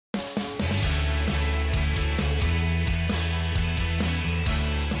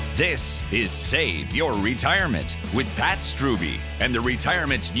This is Save Your Retirement with Pat Strube and the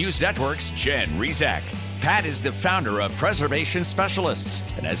Retirement News Network's Jen Rezac. Pat is the founder of Preservation Specialists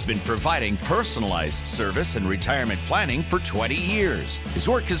and has been providing personalized service and retirement planning for 20 years. His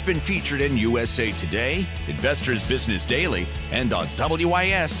work has been featured in USA Today, Investors Business Daily, and on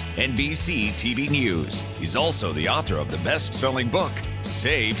WIS NBC TV News. He's also the author of the best-selling book,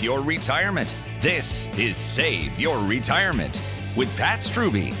 Save Your Retirement. This is Save Your Retirement with Pat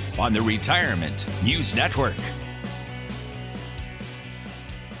Strube on the Retirement News Network.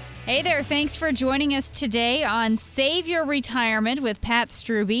 Hey there, thanks for joining us today on Save Your Retirement with Pat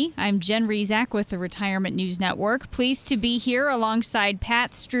Strube. I'm Jen Rezac with the Retirement News Network. Pleased to be here alongside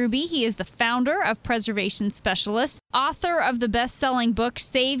Pat Strube. He is the founder of Preservation Specialists, author of the best-selling book,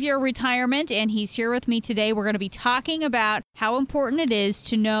 Save Your Retirement, and he's here with me today. We're going to be talking about how important it is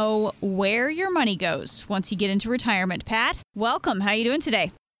to know where your money goes once you get into retirement. Pat, welcome. How are you doing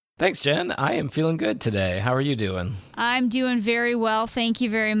today? Thanks, Jen. I am feeling good today. How are you doing? I'm doing very well. Thank you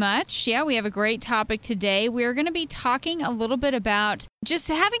very much. Yeah, we have a great topic today. We're going to be talking a little bit about just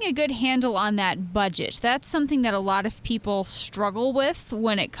having a good handle on that budget. That's something that a lot of people struggle with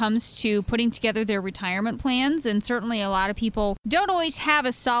when it comes to putting together their retirement plans. And certainly a lot of people don't always have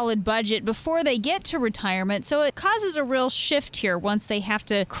a solid budget before they get to retirement. So it causes a real shift here once they have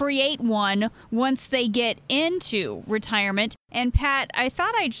to create one once they get into retirement. And Pat, I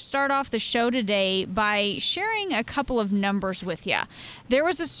thought I'd start off the show today by sharing a couple of numbers with you. There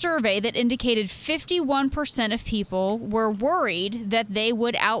was a survey that indicated 51% of people were worried that they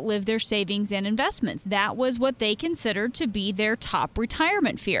would outlive their savings and investments. That was what they considered to be their top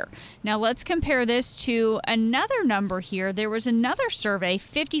retirement fear. Now let's compare this to another number here. There was another survey,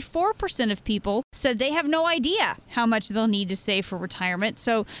 54% of people said they have no idea how much they'll need to save for retirement.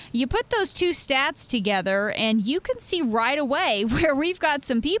 So you put those two stats together and you can see right away where we've got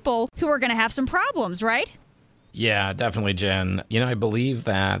some people who are going to have some problems, right? Yeah, definitely, Jen. I believe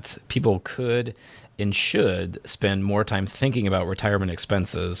that people could and should spend more time thinking about retirement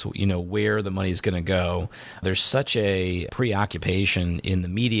expenses, where the money's going to go. There's such a preoccupation in the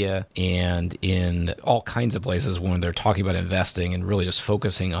media and in all kinds of places when they're talking about investing and really just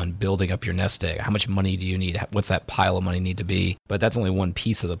focusing on building up your nest egg. How much money do you need? What's that pile of money need to be? But that's only one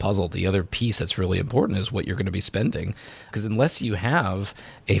piece of the puzzle. The other piece that's really important is what you're going to be spending. Because unless you have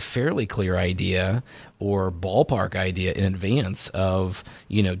a fairly clear idea or ballpark idea in advance of,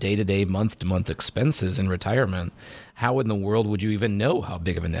 day-to-day, month-to-month expenses in retirement, how in the world would you even know how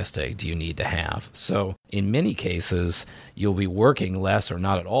big of a nest egg do you need to have? So in many cases, you'll be working less or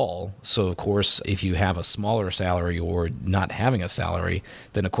not at all. So of course, if you have a smaller salary or not having a salary,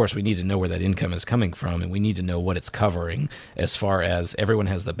 then of course we need to know where that income is coming from, and we need to know what it's covering as far as everyone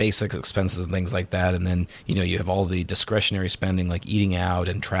has the basic expenses and things like that. And then, you have all the discretionary spending like eating out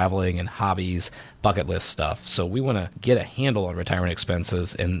and traveling and hobbies, bucket list stuff. So we want to get a handle on retirement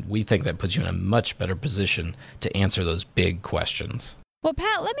expenses, and we think that puts you in a much better position to answer those big questions. Well,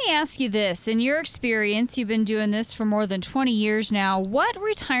 Pat, let me ask you this. In your experience, you've been doing this for more than 20 years now. What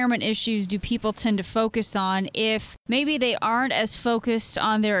retirement issues do people tend to focus on if maybe they aren't as focused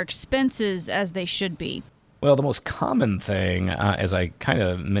on their expenses as they should be? Well, the most common thing, as I kind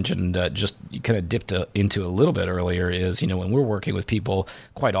of mentioned, just kind of dipped into a little bit earlier, is, when we're working with people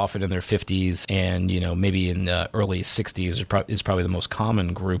quite often in their 50s and, maybe in the early 60s is probably the most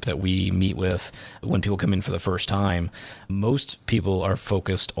common group that we meet with when people come in for the first time. Most people are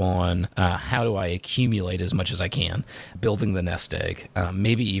focused on how do I accumulate as much as I can, building the nest egg,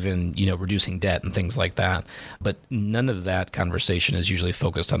 maybe even, reducing debt and things like that. But none of that conversation is usually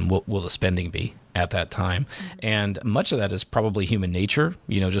focused on what will the spending be at that time. And much of that is probably human nature,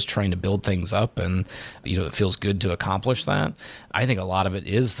 just trying to build things up, and, it feels good to accomplish that. I think a lot of it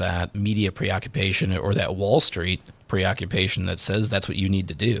is that media preoccupation or that Wall Street preoccupation that says that's what you need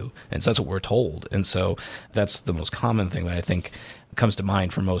to do. And so that's what we're told. And so that's the most common thing that I think comes to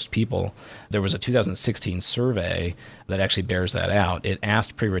mind for most people. There was a 2016 survey that actually bears that out. It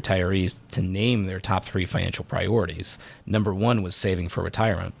asked pre-retirees to name their top 3 financial priorities. Number 1 was saving for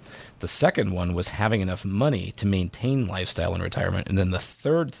retirement. The second one was having enough money to maintain lifestyle in retirement. And then the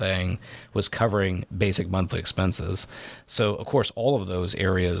third thing was covering basic monthly expenses. So, of course, all of those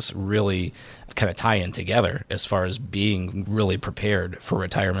areas really kind of tie in together as far as being really prepared for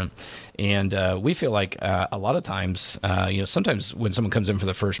retirement. And we feel like a lot of times, sometimes when someone comes in for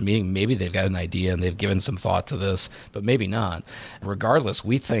the first meeting, maybe they've got an idea and they've given some thought to this, but maybe not. Regardless,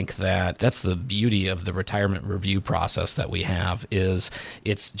 we think that that's the beauty of the retirement review process that we have, is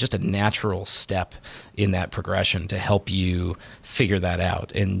it's just a natural step in that progression to help you figure that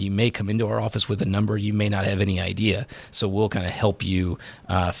out. And you may come into our office with a number, you may not have any idea. So we'll kind of help you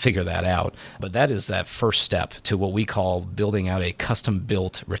figure that out. But that is that first step to what we call building out a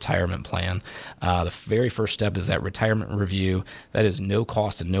custom-built retirement plan. The very first step is that retirement review. That is no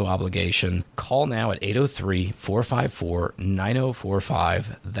cost and no obligation. Call now at 803-454-9045.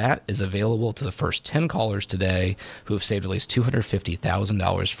 That is available to the first 10 callers today who have saved at least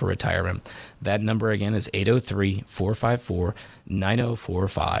 $250,000 for retirement. That number again is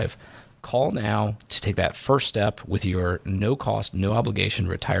 803-454-9045. Call now to take that first step with your no cost, no obligation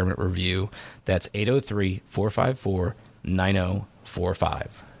retirement review. That's 803-454-9045.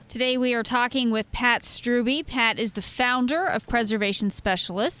 Today we are talking with Pat Strube. Pat is the founder of Preservation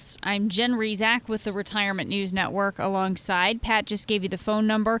Specialists. I'm Jen Rezac with the Retirement News Network alongside. Pat just gave you the phone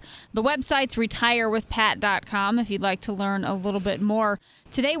number. The website's retirewithpat.com if you'd like to learn a little bit more.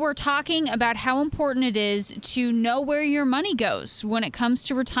 Today we're talking about how important it is to know where your money goes when it comes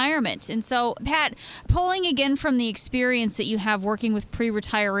to retirement. And so, Pat, pulling again from the experience that you have working with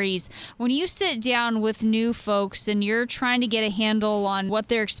pre-retirees, when you sit down with new folks and you're trying to get a handle on what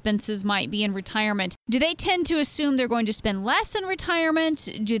their expenses might be in retirement, do they tend to assume they're going to spend less in retirement?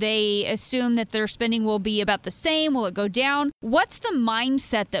 Do they assume that their spending will be about the same? Will it go down? What's the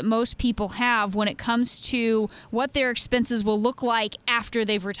mindset that most people have when it comes to what their expenses will look like after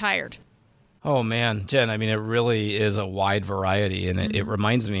they've retired? Oh, man, Jen, I mean, it really is a wide variety. And it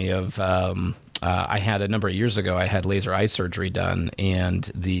reminds me of I had a number of years ago, I had laser eye surgery done. And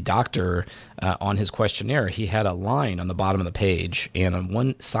the doctor on his questionnaire, he had a line on the bottom of the page. And on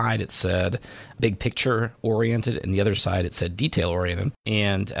one side, it said big picture oriented. And the other side, it said detail oriented.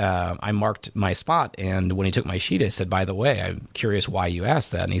 And I marked my spot. And when he took my sheet, I said, by the way, I'm curious why you asked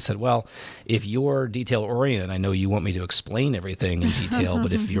that. And he said, well, if you're detail oriented, I know you want me to explain everything in detail.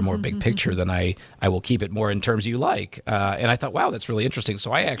 But if you're more big picture, then I will keep it more in terms you like. And I thought, wow, that's really interesting.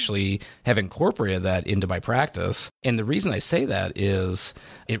 So I actually have incorporated that into my practice. And the reason I say that is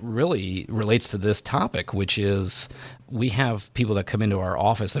it really relates to this topic, which is we have people that come into our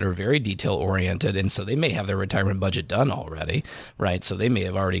office that are very detail oriented, and so they may have their retirement budget done already, right? So they may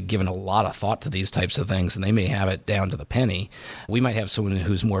have already given a lot of thought to these types of things, and they may have it down to the penny. We might have someone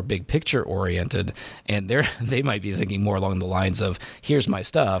who's more big picture oriented, and they might be thinking more along the lines of, here's my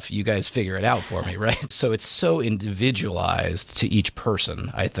stuff, you guys figure it out for me, right? So it's so individualized to each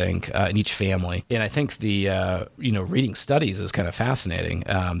person, I think, and each family. And I think the reading studies is kind of fascinating.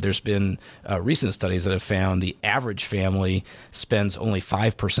 There's been recent studies that have found the average family spends only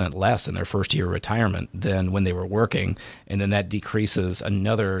 5% less in their first year of retirement than when they were working, and then that decreases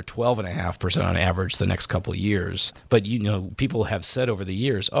another 12.5% on average the next couple of years. But people have said over the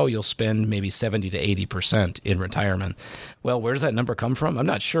years, oh, you'll spend maybe 70 to 80% in retirement. Well, where does that number come from? I'm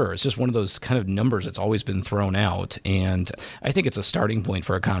not sure. It's just one of those kind of numbers that's always been thrown out, and I think it's a starting point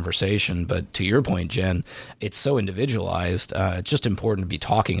for a conversation. But to your point, Jen, it's so individualized. It's just important to be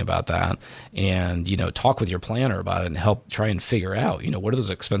talking about that and talk with your planner about it and help try and figure out, what are those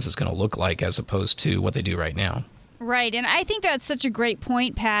expenses going to look like as opposed to what they do right now. Right. And I think that's such a great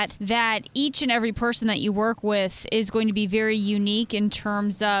point, Pat, that each and every person that you work with is going to be very unique in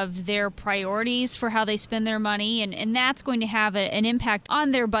terms of their priorities for how they spend their money. And that's going to have an impact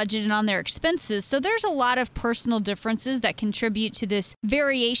on their budget and on their expenses. So there's a lot of personal differences that contribute to this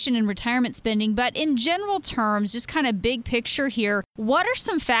variation in retirement spending. But in general terms, just kind of big picture here, what are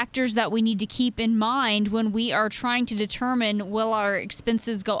some factors that we need to keep in mind when we are trying to determine will our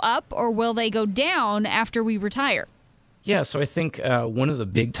expenses go up or will they go down after we retire? Yeah, so I think one of the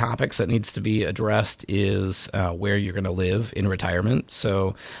big topics that needs to be addressed is where you're going to live in retirement.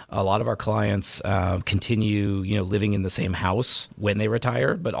 So a lot of our clients continue, living in the same house when they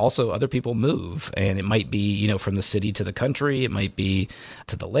retire, but also other people move. And it might be, from the city to the country. It might be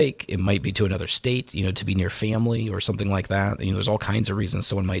to the lake. It might be to another state, to be near family or something like that. There's all kinds of reasons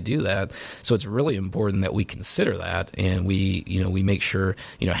someone might do that. So it's really important that we consider that. And we make sure,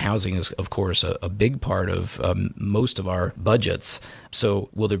 housing is, of course, a big part of most of our budgets. So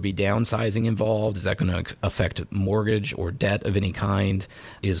will there be downsizing involved? Is that going to affect mortgage or debt of any kind?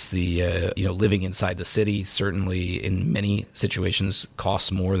 Is the living inside the city certainly in many situations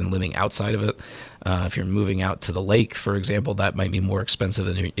costs more than living outside of it? If you're moving out to the lake, for example, that might be more expensive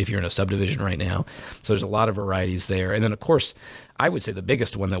than if you're in a subdivision right now. So there's a lot of varieties there. And then, of course, I would say the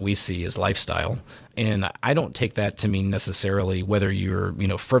biggest one that we see is lifestyle. And I don't take that to mean necessarily whether you're,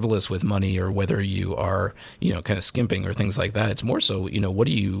 frivolous with money or whether you are, kind of skimping or things like that. It's more so, what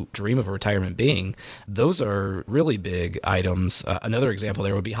do you dream of retirement being? Those are really big items. Another example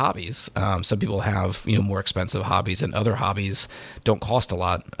there would be hobbies. Some people have, more expensive hobbies, and other hobbies don't cost a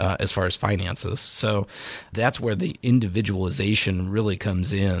lot as far as finances. So that's where the individualization really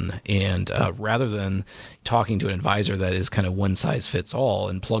comes in. And rather than talking to an advisor that is kind of one size fits all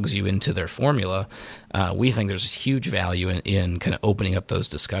and plugs you into their formula, we think there's huge value in kind of opening up those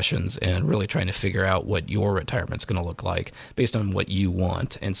discussions and really trying to figure out what your retirement's going to look like based on what you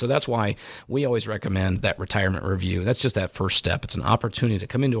want. And so that's why we always recommend that retirement review. That's just that first step. It's an opportunity to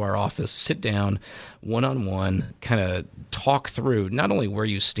come into our office, sit down one-on-one, kind of talk through not only where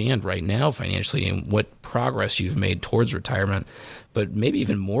you stand right now financially and what progress you've made towards retirement, but maybe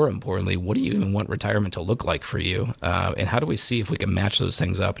even more importantly, what do you even want retirement to look like for you? And how do we see if we can match those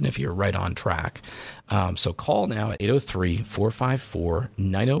things up and if you're right on track? So call now at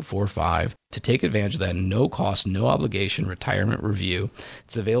 803-454-9045 to take advantage of that no-cost, no-obligation retirement review.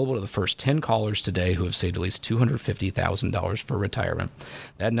 It's available to the first 10 callers today who have saved at least $250,000 for retirement.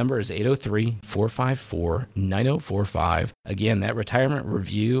 That number is 803-454-9045. Again, that retirement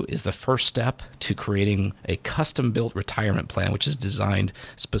review is the first step to creating a custom-built retirement plan, which is designed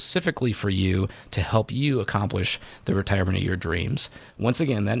specifically for you to help you accomplish the retirement of your dreams. Once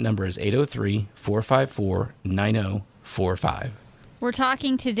again, that number is 803-454-9045. We're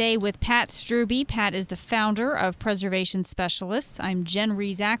talking today with Pat Strube. Pat is the founder of Preservation Specialists. I'm Jen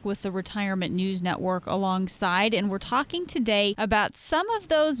Rezac with the Retirement News Network alongside, and we're talking today about some of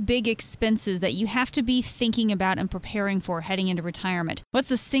those big expenses that you have to be thinking about and preparing for heading into retirement. What's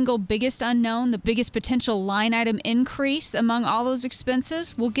the single biggest unknown, the biggest potential line item increase among all those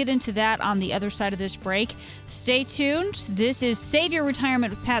expenses? We'll get into that on the other side of this break. Stay tuned. This is Save Your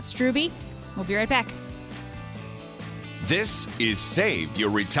Retirement with Pat Strube. We'll be right back. This is Save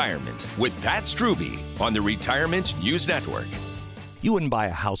Your Retirement with Pat Strube on the Retirement News Network. You wouldn't buy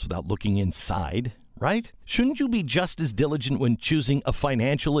a house without looking inside, right? Shouldn't you be just as diligent when choosing a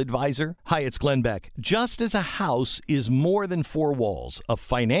financial advisor? Hi, it's Glenn Beck. Just as a house is more than four walls, a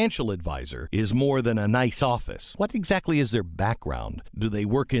financial advisor is more than a nice office. What exactly is their background? Do they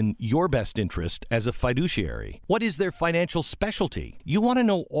work in your best interest as a fiduciary? What is their financial specialty? You want to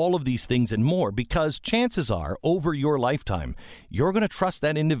know all of these things and more because chances are, over your lifetime, you're going to trust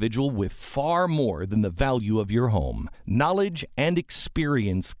that individual with far more than the value of your home. Knowledge and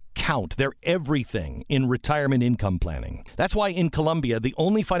experience count. They're everything in retirement income planning. That's why in Columbia, the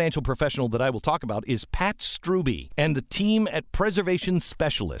only financial professional that I will talk about is Pat Strube and the team at Preservation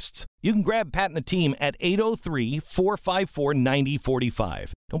Specialists. You can grab Pat and the team at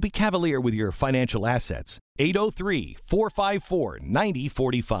 803-454-9045. Don't be cavalier with your financial assets.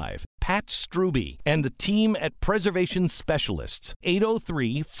 803-454-9045. Pat Strube and the team at Preservation Specialists.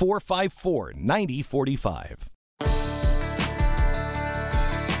 803-454-9045.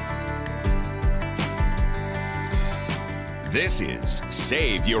 This is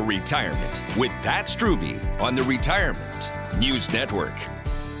Save Your Retirement with Pat Strube on the Retirement News Network.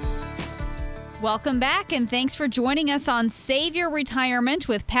 Welcome back, and thanks for joining us on Save Your Retirement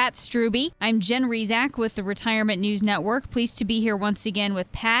with Pat Strube. I'm Jen Rezac with the Retirement News Network. Pleased to be here once again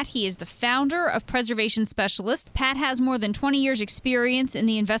with Pat. He is the founder of Preservation Specialists. Pat has more than 20 years experience in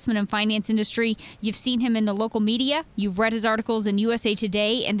the investment and finance industry. You've seen him in the local media. You've read his articles in USA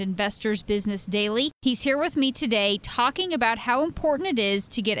Today and Investors Business Daily. He's here with me today talking about how important it is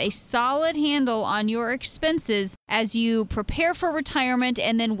to get a solid handle on your expenses as you prepare for retirement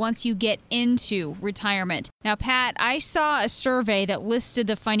and then once you get into retirement. Now, Pat, I saw a survey that listed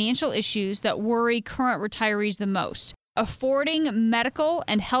the financial issues that worry current retirees the most. Affording medical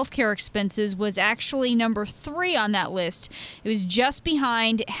and healthcare expenses was actually number 3 on that list. It was just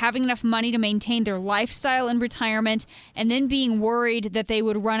behind having enough money to maintain their lifestyle in retirement and then being worried that they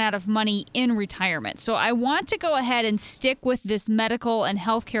would run out of money in retirement. So I want to go ahead and stick with this medical and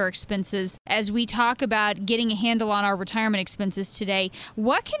healthcare expenses as we talk about getting a handle on our retirement expenses today.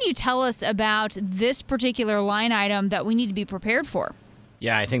 What can you tell us about this particular line item that we need to be prepared for?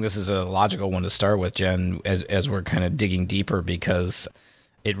 Yeah, I think this is a logical one to start with, Jen, as we're kind of digging deeper because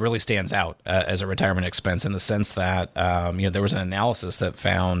it really stands out as a retirement expense in the sense that, there was an analysis that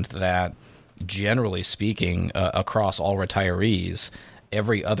found that generally speaking, across all retirees,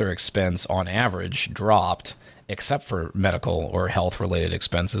 every other expense on average dropped except for medical or health-related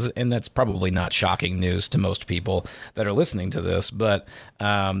expenses. And that's probably not shocking news to most people that are listening to this. But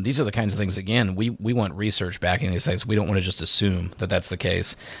these are the kinds of things, again, we want research backing these things. We don't want to just assume that that's the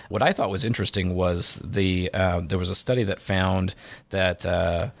case. What I thought was interesting was there was a study that found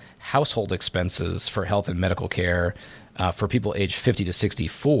that household expenses for health and medical care for people aged 50 to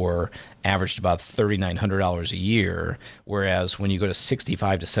 64 averaged about $3,900 a year, whereas when you go to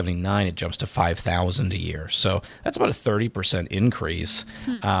 65 to 79, it jumps to $5,000 a year. So that's about a 30% increase.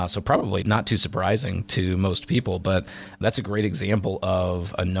 So probably not too surprising to most people, but that's a great example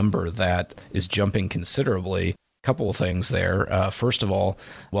of a number that is jumping considerably. Couple of things there. First of all,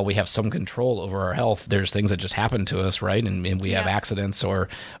 while we have some control over our health, there's things that just happen to us, right? And we have accidents or,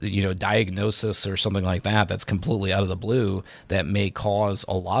 diagnosis or something like that that's completely out of the blue that may cause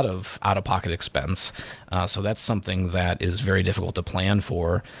a lot of out-of-pocket expense. So that's something that is very difficult to plan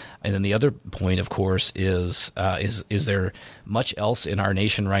for. And then the other point, of course, is there much else in our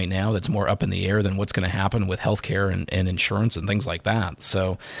nation right now that's more up in the air than what's going to happen with healthcare and insurance and things like that?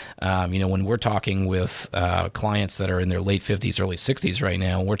 So, when we're talking with clients that are in their late 50s, early 60s right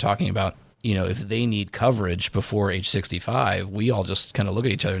now, we're talking about, if they need coverage before age 65, we all just kind of look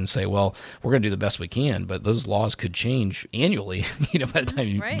at each other and say, well, we're going to do the best we can, but those laws could change annually, by the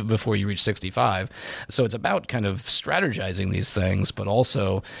time before you reach 65. So it's about kind of strategizing these things, but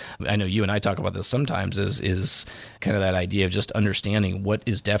also, I know you and I talk about this sometimes, is kind of that idea of just understanding what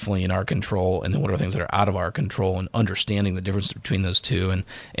is definitely in our control and then what are things that are out of our control, and understanding the difference between those two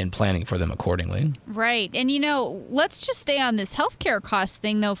and planning for them accordingly. Right. And, let's just stay on this healthcare cost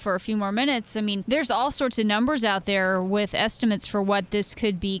thing, though, for a few more minutes. I mean, there's all sorts of numbers out there with estimates for what this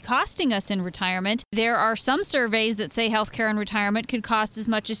could be costing us in retirement. There are some surveys that say healthcare in retirement could cost as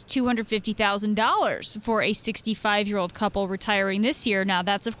much as $250,000 for a 65-year-old couple retiring this year. Now,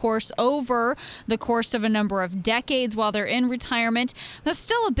 that's, of course, over the course of a number of decades while they're in retirement. That's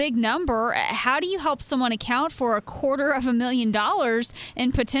still a big number. How do you help someone account for $250,000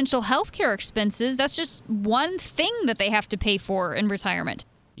 in potential healthcare expenses? That's just one thing that they have to pay for in retirement.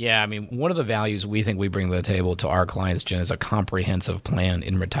 Yeah, I mean, one of the values we think we bring to the table to our clients, Jen, is a comprehensive plan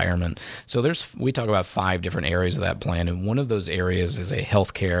in retirement. So we talk about 5 different areas of that plan, and one of those areas is a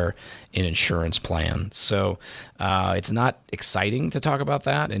healthcare and insurance plan. So it's not exciting to talk about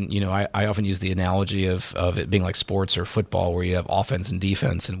that. And, I often use the analogy of it being like sports or football where you have offense and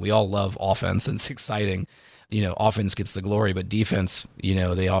defense, and we all love offense and it's exciting. Offense gets the glory, but defense,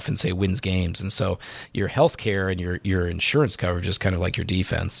 they often say wins games. And so your health care and your insurance coverage is kind of like your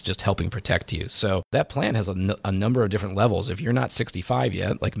defense, just helping protect you. So that plan has a number of different levels. If you're not 65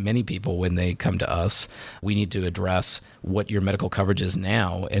 yet, like many people when they come to us, we need to address what your medical coverage is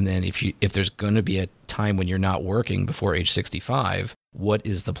now. And then if there's going to be a time when you're not working before age 65, what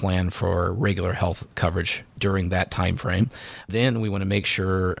is the plan for regular health coverage during that time frame? Then we want to make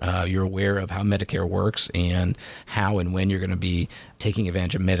sure you're aware of how Medicare works and how and when you're going to be taking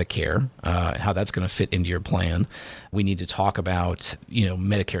advantage of Medicare, how that's going to fit into your plan. We need to talk about,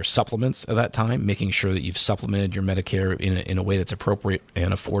 Medicare supplements at that time, making sure that you've supplemented your Medicare in a way that's appropriate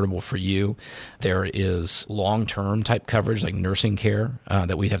and affordable for you. There is long-term type coverage like nursing care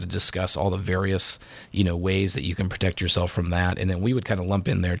that we'd have to discuss all the various, ways that you can protect yourself from that. And then we would kind of lump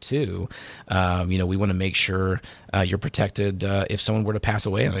in there too. We want to make sure you're protected if someone were to pass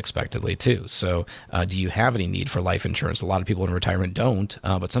away unexpectedly too. So do you have any need for life insurance? A lot of people in retirement don't,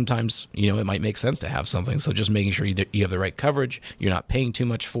 but sometimes, it might make sense to have something. So just making sure you have the right coverage, you're not paying too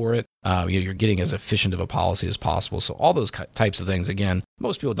much for it, you're getting as efficient of a policy as possible. So all those types of things, again,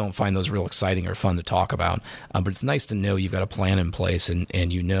 most people don't find those real exciting or fun to talk about, but it's nice to know you've got a plan in place and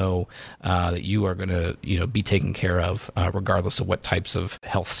that you are going to be taken care of regardless of what types of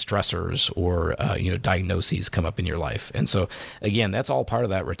health stressors or diagnoses come up in your life. And so again, that's all part of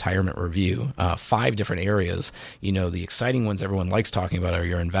that retirement review. 5 different areas. The exciting ones everyone likes talking about are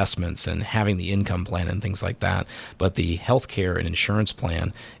your investments and having the income plan and things like that. But the healthcare and insurance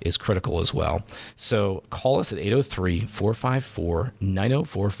plan is critical as well. So call us at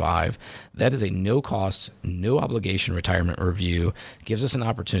 803-454-9045. That is a no-cost, no-obligation retirement review. It gives us an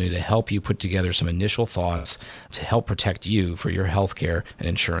opportunity to help you put together some initial thoughts to help protect you for your healthcare and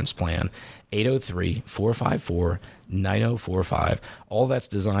insurance plan. 803-454-9045. All that's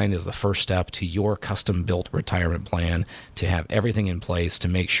designed as the first step to your custom-built retirement plan to have everything in place to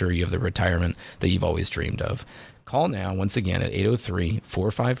make sure you have the retirement that you've always dreamed of. Call now, once again, at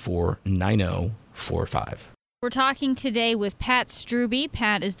 803-454-9045. We're talking today with Pat Strube.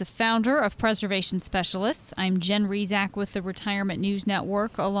 Pat is the founder of Preservation Specialists. I'm Jen Rezac with the Retirement News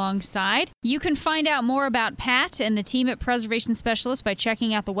Network alongside. You can find out more about Pat and the team at Preservation Specialists by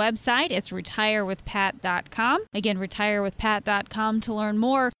checking out the website. It's retirewithpat.com. Again, retirewithpat.com to learn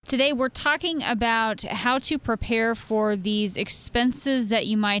more. Today we're talking about how to prepare for these expenses that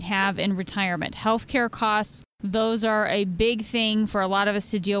you might have in retirement. Healthcare costs. Those are a big thing for a lot of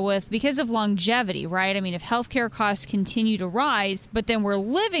us to deal with because of longevity, right? I mean, if healthcare costs continue to rise, but then we're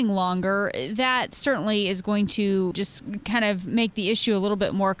living longer, that certainly is going to just kind of make the issue a little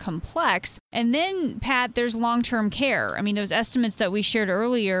bit more complex. And then, Pat, there's long-term care. I mean, those estimates that we shared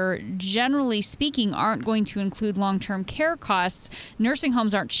earlier, generally speaking, aren't going to include long-term care costs. Nursing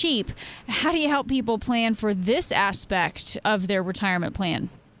homes aren't cheap. How do you help people plan for this aspect of their retirement plan?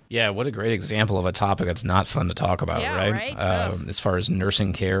 Yeah, what a great example of a topic that's not fun to talk about, right? As far as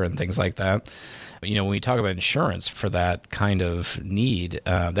nursing care and things like that. You know, when we talk about insurance for that kind of need,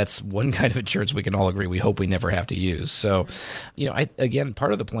 that's one kind of insurance we can all agree we hope we never have to use. So, you know, again,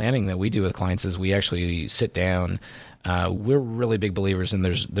 part of the planning that we do with clients is we actually sit down. We're really big believers in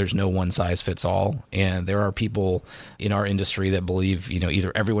there's no one size fits all. And there are people in our industry that believe, you know,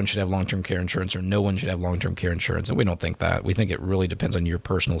 either everyone should have long-term care insurance or no one should have long-term care insurance. And we don't think that. We think it really depends on your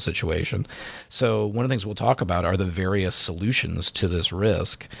personal situation. So one of the things we'll talk about are the various solutions to this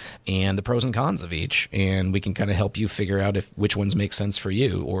risk and the pros and cons of each. And we can kind of help you figure out which ones make sense for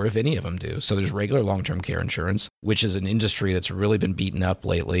you or if any of them do. So there's regular long-term care insurance, which is an industry that's really been beaten up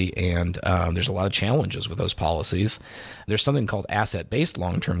lately. And there's a lot of challenges with those policies. There's something called asset-based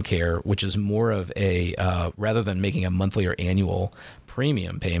long-term care, which is more of a, rather than making a monthly or annual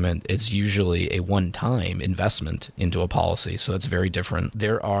premium payment, it's usually a one-time investment into a policy. So it's very different.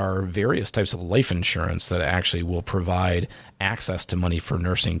 There are various types of life insurance that actually will provide access to money for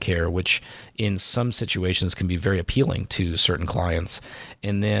nursing care, which in some situations can be very appealing to certain clients.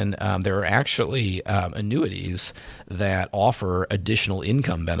 And then there are actually annuities that offer additional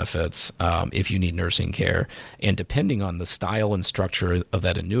income benefits if you need nursing care. And depending on the style and structure of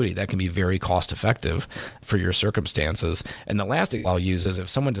that annuity, that can be very cost effective for your circumstances. And the last thing I'll use is if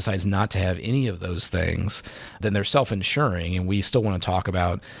someone decides not to have any of those things, then they're self-insuring. And we still want to talk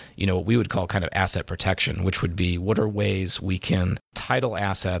about, you know, what we would call kind of asset protection, which would be what are ways we can title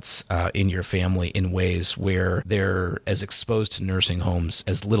assets in your family in ways where they're as exposed to nursing homes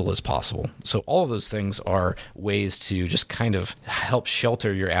as little as possible. So all of those things are ways to just kind of help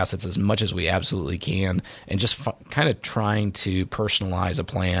shelter your assets as much as we absolutely can and just kind of trying to personalize a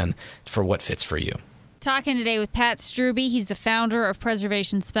plan for what fits for you. Talking today with Pat Strube. He's the founder of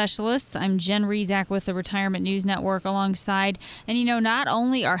Preservation Specialists. I'm Jen Rezac with the Retirement News Network alongside. And, you know, not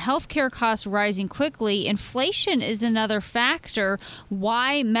only are healthcare costs rising quickly, inflation is another factor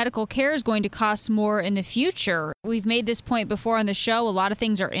why medical care is going to cost more in the future. We've made this point before on the show. A lot of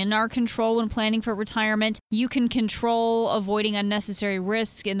things are in our control when planning for retirement. You can control avoiding unnecessary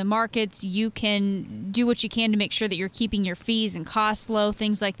risk in the markets. You can do what you can to make sure that you're keeping your fees and costs low,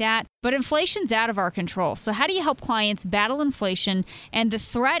 things like that. But inflation's out of our control. So how do you help clients battle inflation and the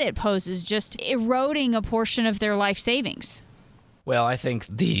threat it poses just eroding a portion of their life savings? Well, I think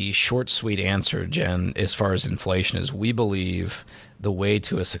the short, sweet answer, Jen, as far as inflation is we believe the way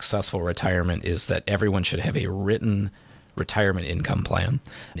to a successful retirement is that everyone should have a written retirement income plan.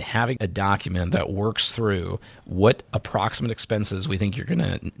 And having a document that works through what approximate expenses we think you're going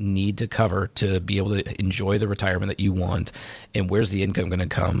to need to cover to be able to enjoy the retirement that you want, and where's the income going to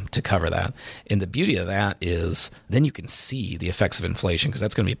come to cover that. And the beauty of that is then you can see the effects of inflation because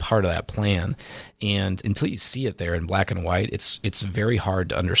that's going to be part of that plan. And until you see it there in black and white, it's very hard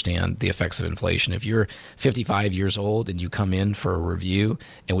to understand the effects of inflation. If you're 55 years old and you come in for a review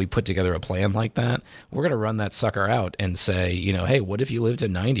and we put together a plan like that, we're going to run that sucker out and say, you know, hey, what if you lived to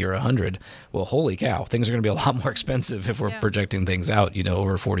 90 or 100? Well, holy cow, things are going to be a lot more expensive if we're projecting things out, you know,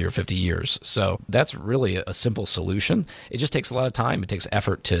 over 40 or 50 years. So that's really a simple solution. It just takes a lot of time. It takes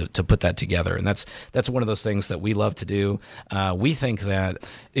effort to put that together. And that's one of those things that we love to do. We think that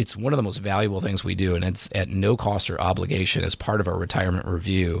it's one of the most valuable things we do, and it's at no cost or obligation as part of our retirement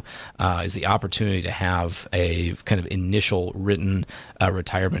review, is the opportunity to have a kind of initial written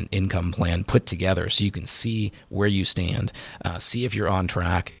retirement income plan put together so you can see where you stand. See if you're on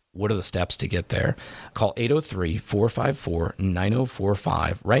track. What are the steps to get there? Call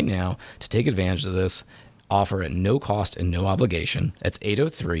 803-454-9045 right now to take advantage of this. offer at no cost and no obligation. That's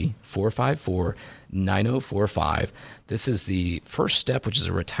 803-454-9045. This is the first step, which is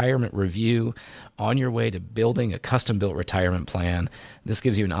a retirement review on your way to building a custom-built retirement plan. This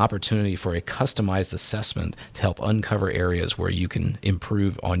gives you an opportunity for a customized assessment to help uncover areas where you can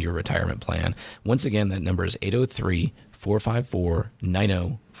improve on your retirement plan. Once again, that number is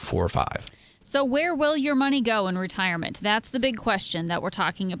 803-454-9045. So where will your money go in retirement? That's the big question that we're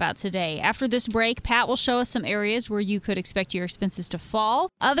talking about today. After this break, Pat will show us some areas where you could expect your expenses to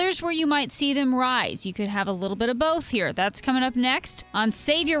fall, others where you might see them rise. You could have a little bit of both here. That's coming up next on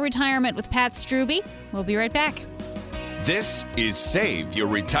Save Your Retirement with Pat Strubbe. We'll be right back. This is Save Your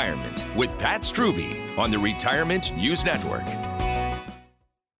Retirement with Pat Strubbe on the Retirement News Network.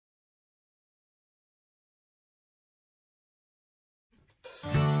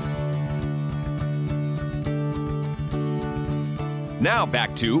 Now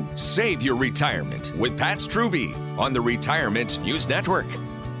back to Save Your Retirement with Pat Strubbe on the Retirement News Network.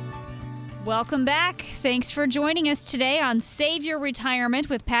 Welcome back. Thanks for joining us today on Save Your Retirement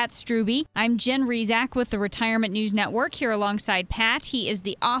with Pat Strubbe. I'm Jen Rezac with the Retirement News Network here alongside Pat. He is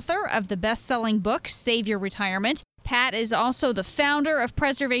the author of the best-selling book, Save Your Retirement. Pat is also the founder of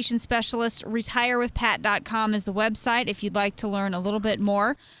Preservation Specialists. RetireWithPat.com is the website if you'd like to learn a little bit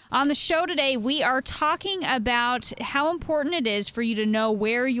more. On the show today, we are talking about how important it is for you to know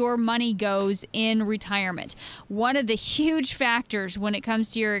where your money goes in retirement. One of the huge factors when it comes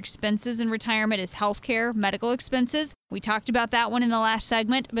to your expenses in retirement is healthcare, medical expenses. We talked about that one in the last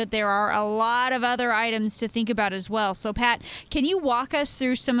segment, but there are a lot of other items to think about as well. So, Pat, can you walk us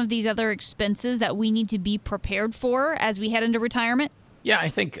through some of these other expenses that we need to be prepared for as we head into retirement? Yeah, I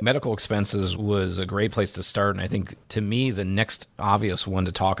think medical expenses was a great place to start. And I think, to me, the next obvious one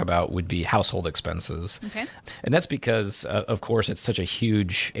to talk about would be household expenses. Okay. And that's because, of course, it's such a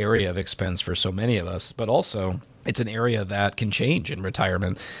huge area of expense for so many of us, but also it's an area that can change in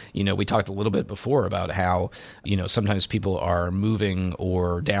retirement. You know, we talked a little bit before about how, you know, sometimes people are moving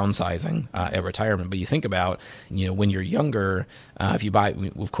or downsizing at retirement. But you think about, you know, when you're younger, if you buy,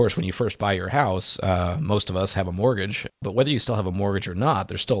 of course, when you first buy your house, most of us have a mortgage. But whether you still have a mortgage or not,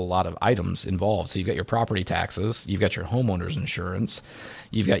 there's still a lot of items involved. So you've got your property taxes, you've got your homeowner's insurance,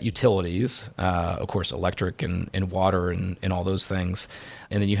 you've got utilities, of course, electric and water and all those things.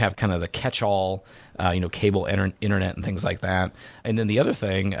 And then you have kind of the catch-all, cable, internet, and things like that. And then the other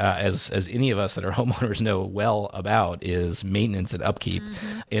thing, as any of us that are homeowners know well about, is maintenance and upkeep.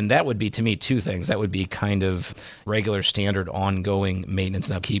 Mm-hmm. And that would be, to me, two things. That would be kind of regular, standard, ongoing maintenance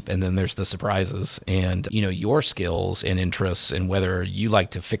and upkeep. And then there's the surprises and, you know, your skills and interests and whether you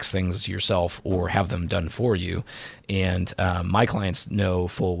like to fix things yourself or have them done for you. And my clients know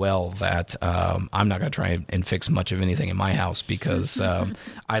full well that I'm not going to try and fix much of anything in my house because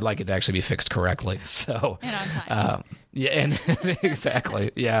I'd like it to actually be fixed correctly. So, and on time. Yeah, and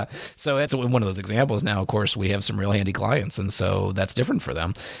exactly. Yeah. So that's one of those examples. Now, of course, we have some real handy clients, and so that's different for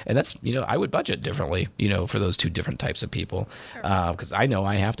them. And that's, you know, I would budget differently, you know, for those two different types of people, because I know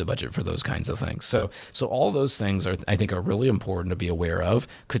I have to budget for those kinds of things. So all those things I think are really important to be aware of.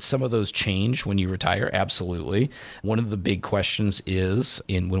 Could some of those change when you retire? Absolutely. One of the big questions is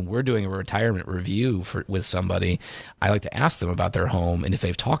when we're doing a retirement review with somebody, I like to ask them about their home, and if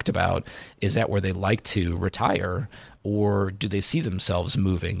they've talked about, is that where they like to retire? Or do they see themselves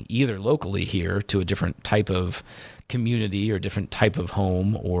moving either locally here to a different type of community or different type of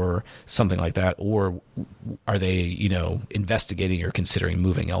home or something like that? Or are they, you know, investigating or considering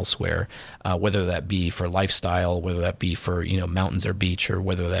moving elsewhere, whether that be for lifestyle, whether that be for, you know, mountains or beach, or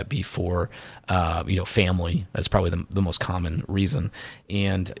whether that be for, family? That's probably the most common reason.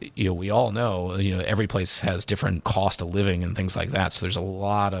 And, you know, we all know, you know, every place has different cost of living and things like that. So there's a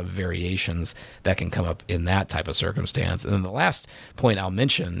lot of variations that can come up in that type of circumstance. And then the last point I'll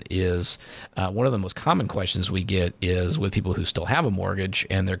mention is one of the most common questions we get is with people who still have a mortgage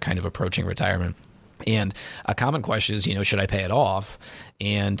and they're kind of approaching retirement. And a common question is, you know, should I pay it off?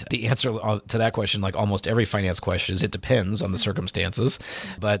 And the answer to that question, like almost every finance question, is it depends on the circumstances.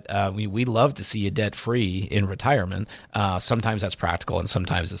 But we love to see you debt-free in retirement. Sometimes that's practical and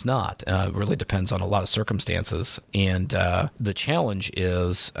sometimes it's not. It really depends on a lot of circumstances. And the challenge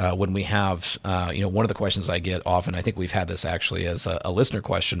is when we have, one of the questions I get often, I think we've had this actually as a listener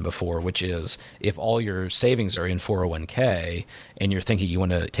question before, which is if all your savings are in 401k and you're thinking you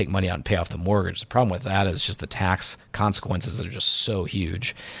want to take money out and pay off the mortgage, the problem with that is just the tax consequences are just so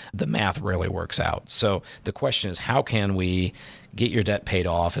huge. The math rarely works out. So the question is, how can we get your debt paid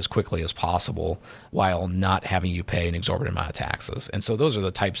off as quickly as possible while not having you pay an exorbitant amount of taxes? And so those are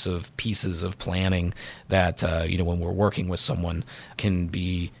the types of pieces of planning that, when we're working with someone can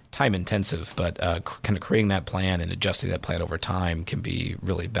be time intensive, but kind of creating that plan and adjusting that plan over time can be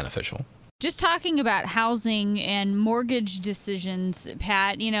really beneficial. Just talking about housing and mortgage decisions,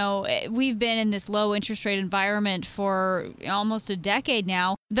 Pat, we've been in this low interest rate environment for almost a decade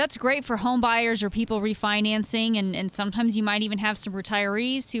now. That's great for home buyers or people refinancing, and sometimes you might even have some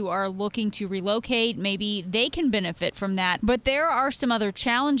retirees who are looking to relocate. Maybe they can benefit from that. But there are some other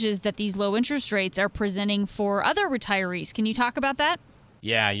challenges that these low interest rates are presenting for other retirees. Can you talk about that?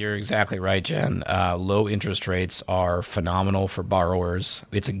 Yeah, you're exactly right, Jen. Low interest rates are phenomenal for borrowers.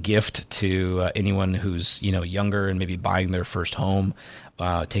 It's a gift to anyone who's younger and maybe buying their first home,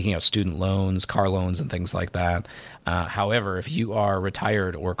 taking out student loans, car loans, and things like that. However, if you are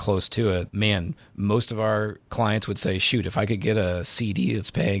retired or close to it, man, most of our clients would say, shoot, if I could get a CD that's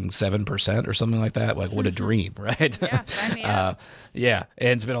paying 7% or something like that, what a dream, right? Yeah, sign me up. Yeah,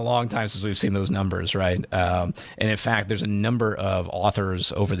 and it's been a long time since we've seen those numbers, right? And in fact, there's a number of authors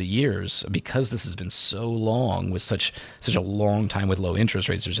over the years, because this has been so long with such a long time with low interest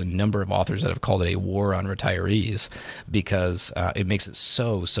rates, there's a number of authors that have called it a war on retirees because it makes it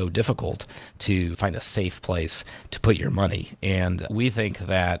so difficult to find a safe place to put your money. And we think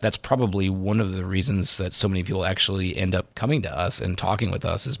that that's probably one of the reasons that so many people actually end up coming to us and talking with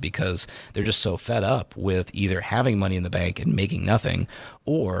us, is because they're just so fed up with either having money in the bank and making nothing,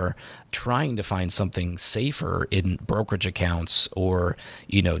 or trying to find something safer in brokerage accounts or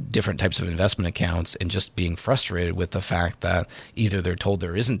different types of investment accounts, and just being frustrated with the fact that either they're told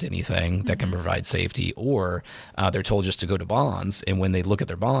there isn't anything that can provide safety, or they're told just to go to bonds, and when they look at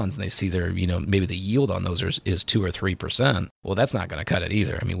their bonds and they see their maybe the yield on those is 2 or 3%, well, that's not going to cut it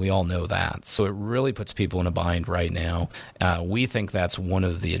either. I mean, we all know that. So it really puts people in a bind right now. We think that's one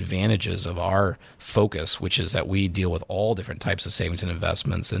of the advantages of our focus, which is that we deal with all different types of savings and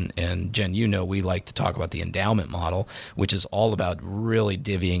investments. And Jen, we like to talk about the endowment model, which is all about really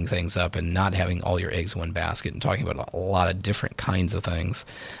divvying things up and not having all your eggs in one basket, and talking about a lot of different kinds of things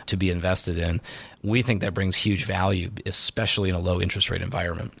to be invested in. We think that brings huge value, especially in a low interest rate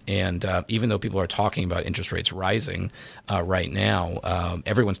environment. And even though people are talking about interest rates rising right now,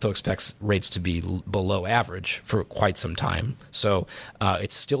 everyone still expects rates to be below average for quite some time. So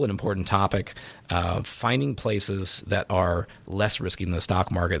it's still an important topic. Finding places that are less risky than the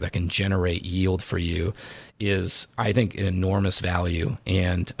stock market that can generate yield for you is, I think, an enormous value,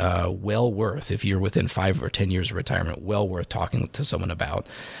 and well worth, if you're within 5 or 10 years of retirement, well worth talking to someone about.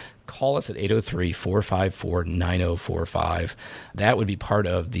 Call us at 803-454-9045. That would be part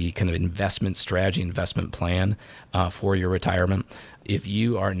of the kind of investment strategy, investment plan for your retirement. If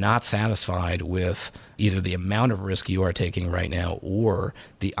you are not satisfied with either the amount of risk you are taking right now or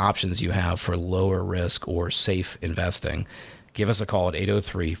the options you have for lower risk or safe investing, give us a call at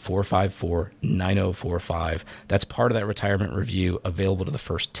 803-454-9045. That's part of that retirement review, available to the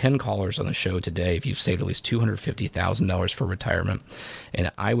first 10 callers on the show today if you've saved at least $250,000 for retirement. And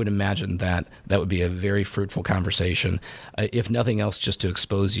I would imagine that would be a very fruitful conversation, if nothing else, just to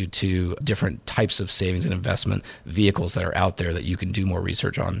expose you to different types of savings and investment vehicles that are out there that you can do more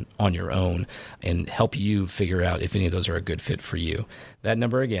research on your own and help you figure out if any of those are a good fit for you. That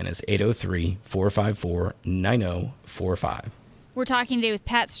number again is 803-454-9045. We're talking today with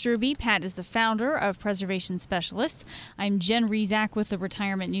Pat Strube. Pat is the founder of Preservation Specialists. I'm Jen Rezac with the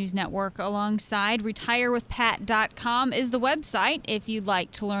Retirement News Network. Alongside, retirewithpat.com is the website if you'd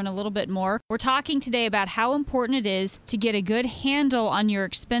like to learn a little bit more. We're talking today about how important it is to get a good handle on your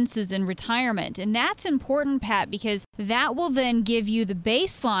expenses in retirement. And that's important, Pat, because that will then give you the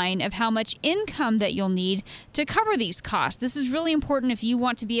baseline of how much income that you'll need to cover these costs. This is really important if you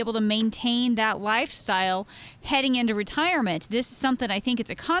want to be able to maintain that lifestyle heading into retirement. This is something, I think it's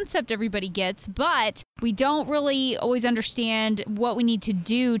a concept everybody gets, but we don't really always understand what we need to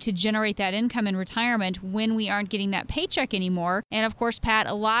do to generate that income in retirement when we aren't getting that paycheck anymore. And of course, Pat,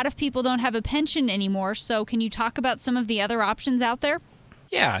 a lot of people don't have a pension anymore. So can you talk about some of the other options out there?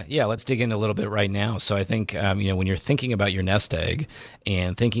 Yeah. Let's dig in a little bit right now. So I think, when you're thinking about your nest egg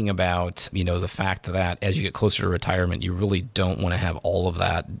and thinking about, the fact that as you get closer to retirement, you really don't want to have all of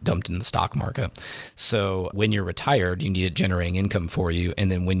that dumped in the stock market. So when you're retired, you need it generating income for you. And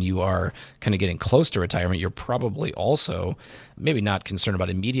then when you are kind of getting close to retirement, you're probably also maybe not concerned about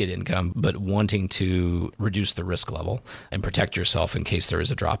immediate income, but wanting to reduce the risk level and protect yourself in case there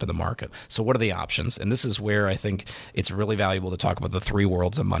is a drop in the market. So what are the options? And this is where I think it's really valuable to talk about the three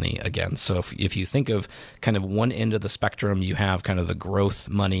worlds of money again. So if you think of kind of one end of the spectrum, you have kind of the growth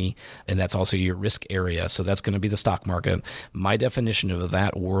money, and that's also your risk area. So that's going to be the stock market. My definition of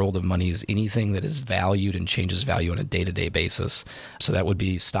that world of money is anything that is valued and changes value on a day-to-day basis. So that would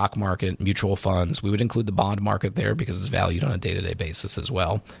be stock market, mutual funds. We would include the bond market there because it's valued on a day-to-day basis as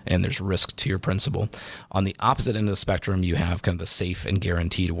well, and there's risk to your principal. On the opposite end of the spectrum, you have kind of the safe and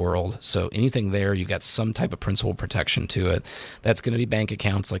guaranteed world. So anything there, you got some type of principal protection to it. That's going to be bank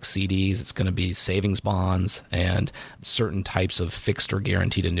accounts like CDs. It's going to be savings bonds, and certain types of fixed or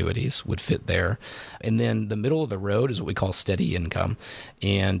guaranteed annuities would fit there. And then the middle of the road is what we call steady income.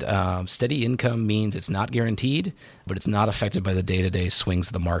 And steady income means it's not guaranteed, but it's not affected by the day-to-day swings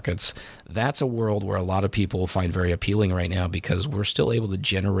of the markets. That's a world where a lot of people find very appealing right now because we're still able to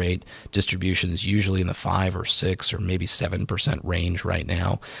generate distributions usually in the 5 or 6 or maybe 7% range right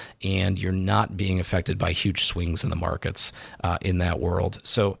now. And you're not being affected by huge swings in the markets in that world.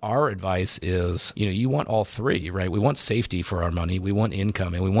 So our advice is, you want all three, right? We want safety for our money, we want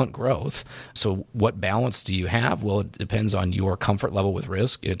income, and we want growth. So what balance do you have? Well, it depends on your comfort level with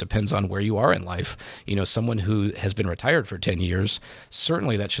risk. It depends on where you are in life. Someone who has been retired for 10 years,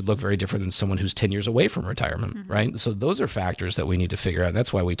 certainly that should look very different than someone who's 10 years away from retirement, right? So those are factors that we need to figure out.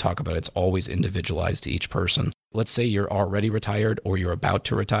 That's why we talk about it's always individualized to each person. Let's say you're already retired or you're about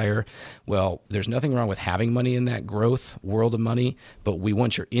to retire. Well, there's nothing wrong with having money in that growth world of money, but we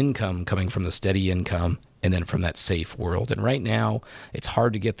want your income coming from the steady income and then from that safe world. And right now, it's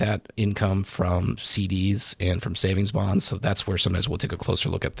hard to get that income from CDs and from savings bonds. So that's where sometimes we'll take a closer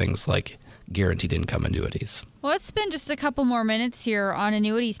look at things like guaranteed income annuities. Well, let's spend just a couple more minutes here on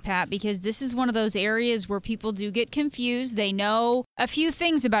annuities, Pat, because this is one of those areas where people do get confused. They know a few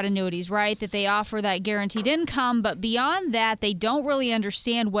things about annuities, right? That they offer that guaranteed income, but beyond that, they don't really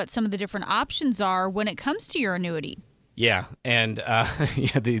understand what some of the different options are when it comes to your annuity. Yeah, and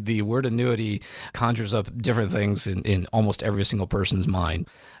the word annuity conjures up different things in almost every single person's mind.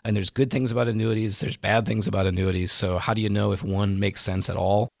 And there's good things about annuities, there's bad things about annuities. So how do you know if one makes sense at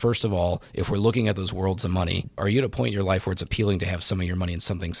all? First of all, if we're looking at those worlds of money, are you at a point in your life where it's appealing to have some of your money in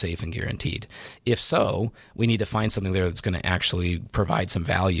something safe and guaranteed? If so, we need to find something there that's going to actually provide some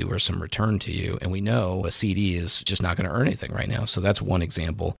value or some return to you. And we know a CD is just not going to earn anything right now. So that's one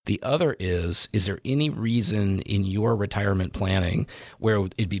example. The other is there any reason in your retirement planning where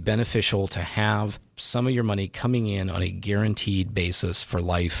it'd be beneficial to have some of your money coming in on a guaranteed basis for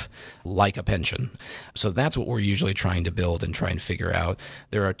life, like a pension? So that's what we're usually trying to build and try and figure out.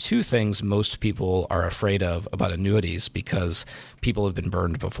 There are two things most people are afraid of about annuities because people have been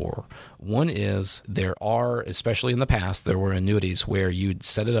burned before. One is there are, especially in the past, there were annuities where you'd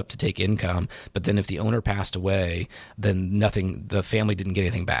set it up to take income, but then if the owner passed away, then the family didn't get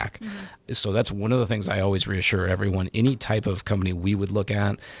anything back. Mm-hmm. So that's one of the things I always reassure everyone. Any type of company we would look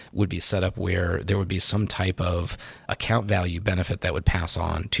at would be set up where there would be some type of account value benefit that would pass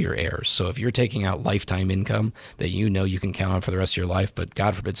on to your heirs. So if you're taking out lifetime income that you can count on for the rest of your life, but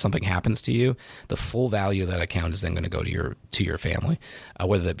God forbid something happens to you, the full value of that account is then going to go to your family,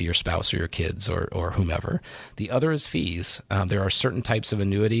 whether that be your spouse or your kids or whomever. The other is fees. There are certain types of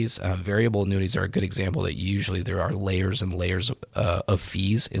annuities. Variable annuities are a good example that usually there are layers and layers of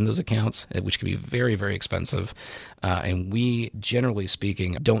fees in those accounts, which can be very, very expensive. And we, generally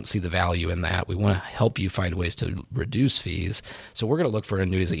speaking, don't see the value in that. We want to help you find ways to reduce fees. So we're going to look for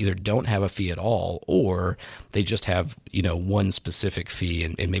annuities that either don't have a fee at all, or they just have, one specific fee,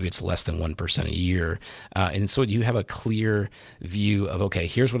 and maybe it's less than 1% a year. And so you have a clear view of, okay,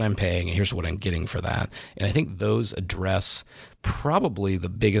 here's what I'm paying and here's what I'm getting for that. And I think those address probably the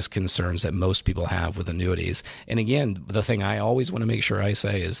biggest concerns that most people have with annuities. And again, the thing I always want to make sure I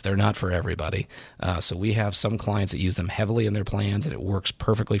say is they're not for everybody. So we have some clients that use them heavily in their plans and it works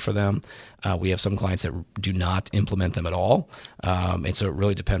perfectly for them. We have some clients that do not implement them at all. And so it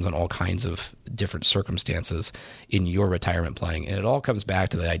really depends on all kinds of different circumstances in your retirement planning. And it all comes back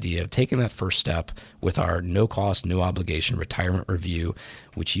to the idea of taking that first step with our no cost, no obligation retirement review,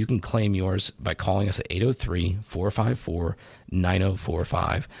 which you can claim yours by calling us at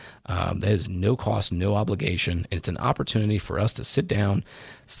 803-454-9045. That is no cost, no obligation. It's an opportunity for us to sit down,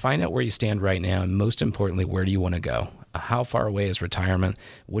 find out where you stand right now, and most importantly, where do you want to go? How far away is retirement?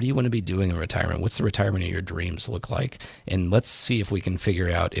 What do you want to be doing in retirement? What's the retirement of your dreams look like? And let's see if we can figure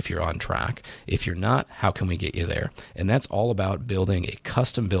out if you're on track. If you're not, how can we get you there? And that's all about building a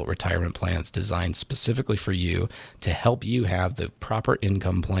custom-built retirement plan that's designed specifically for you to help you have the proper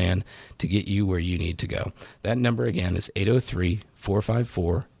income plan to get you where you need to go. That number again is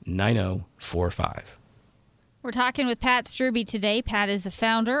 803-454-9045. We're talking with Pat Strube today. Pat is the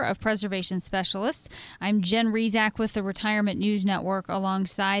founder of Preservation Specialists. I'm Jen Rezac with the Retirement News Network.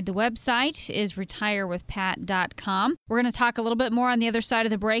 Alongside the website is retirewithpat.com. We're going to talk a little bit more on the other side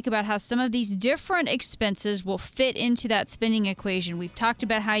of the break about how some of these different expenses will fit into that spending equation. We've talked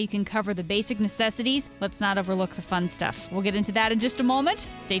about how you can cover the basic necessities. Let's not overlook the fun stuff. We'll get into that in just a moment.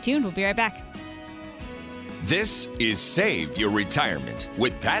 Stay tuned. We'll be right back. This is Save Your Retirement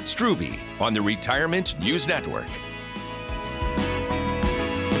with Pat Strube on the Retirement News Network.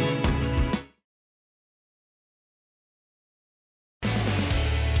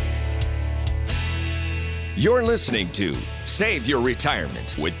 You're listening to Save Your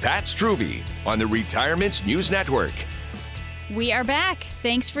Retirement with Pat Strube on the Retirement News Network. We are back.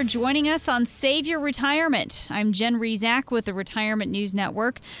 Thanks for joining us on Save Your Retirement. I'm Jen Rezac with the Retirement News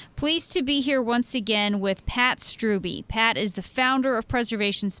Network. Pleased to be here once again with Pat Strube. Pat is the founder of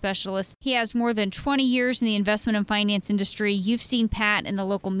Preservation Specialists. He has more than 20 years in the investment and finance industry. You've seen Pat in the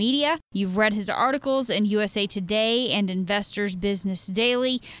local media. You've read his articles in USA Today and Investors Business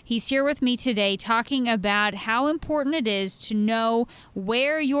Daily. He's here with me today talking about how important it is to know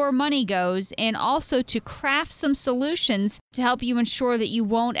where your money goes and also to craft some solutions to help you ensure that you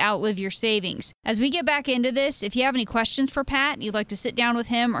won't outlive your savings. As we get back into this, if you have any questions for Pat, you'd like to sit down with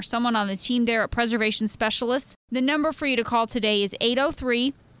him or someone on the team there at Preservation Specialists, the number for you to call today is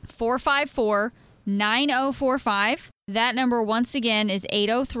 803-454-9045. That number once again is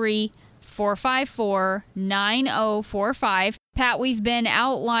 803-454-9045. Pat, we've been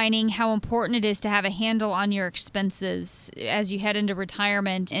outlining how important it is to have a handle on your expenses as you head into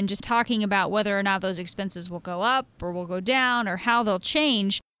retirement and just talking about whether or not those expenses will go up or will go down or how they'll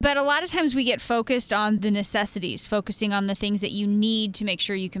change. But a lot of times we get focused on the necessities, focusing on the things that you need to make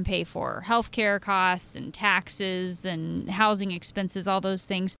sure you can pay for, healthcare costs and taxes and housing expenses, all those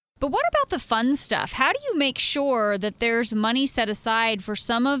things. But what about the fun stuff? How do you make sure that there's money set aside for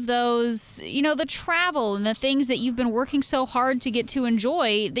some of those, the travel and the things that you've been working so hard to get to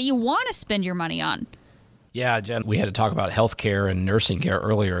enjoy that you want to spend your money on? Yeah, Jen, we had to talk about healthcare and nursing care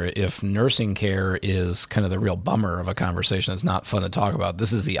earlier. If nursing care is kind of the real bummer of a conversation that's not fun to talk about,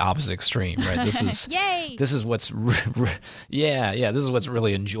 this is the opposite extreme, right? This is Yay! This is what's this is what's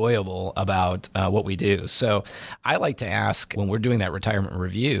really enjoyable about what we do. So I like to ask, when we're doing that retirement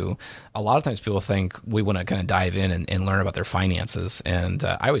review, a lot of times people think we want to kind of dive in and learn about their finances. And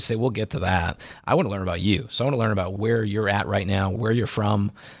I always say, we'll get to that. I want to learn about you. So I want to learn about where you're at right now, where you're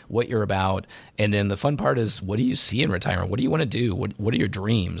from, what you're about. And then the fun part is, what do you see in retirement? What do you want to do? What are your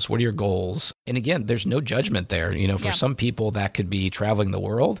dreams? What are your goals? And again, there's no judgment there. For some people that could be traveling the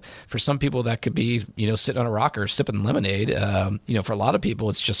world. For some people that could be, sitting on a rocker sipping lemonade. For a lot of people,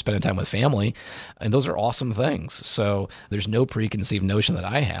 it's just spending time with family. And those are awesome things. So there's no preconceived notion that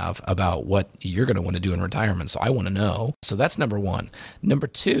I have about what you're going to want to do in retirement. So I want to know. So that's number one. Number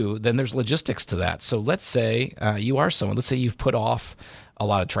two, then there's logistics to that. So let's say let's say you've put off a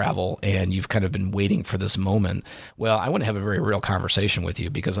lot of travel and you've kind of been waiting for this moment. Well, I want to have a very real conversation with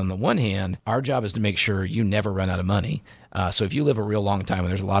you, because on the one hand, our job is to make sure you never run out of money. So if you live a real long time and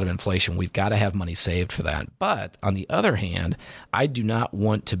there's a lot of inflation, we've got to have money saved for that. But on the other hand, I do not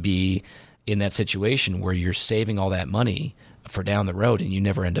want to be in that situation where you're saving all that money for down the road and you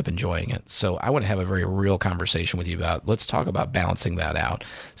never end up enjoying it. So I want to have a very real conversation with you about, let's talk about balancing that out.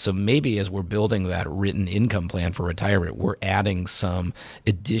 So maybe as we're building that written income plan for retirement, we're adding some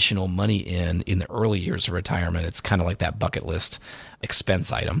additional money in the early years of retirement. It's kind of like that bucket list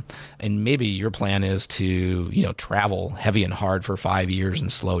expense item. And maybe your plan is to, travel heavy and hard for 5 years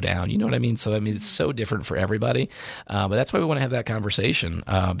and slow down. You know what I mean? So, it's so different for everybody. But that's why we want to have that conversation,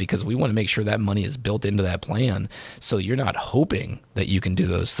 because we want to make sure that money is built into that plan. So you're not hoping that you can do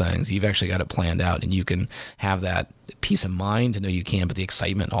those things. You've actually got it planned out, and you can have that peace of mind to know you can, but the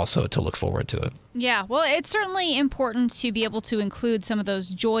excitement also to look forward to it. Yeah, well, it's certainly important to be able to include some of those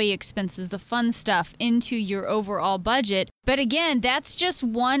joy expenses, the fun stuff, into your overall budget. But again, that's just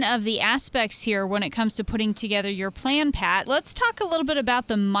one of the aspects here when it comes to putting together your plan, Pat. Let's talk a little bit about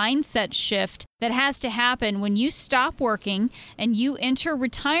the mindset shift that has to happen when you stop working and you enter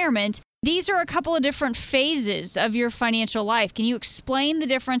retirement. These are a couple of different phases of your financial life. Can you explain the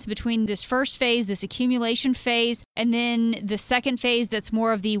difference between this first phase, this accumulation phase, and then the second phase that's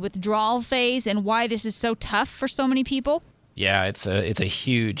more of the withdrawal phase, and why this is so tough for so many people? Yeah, it's a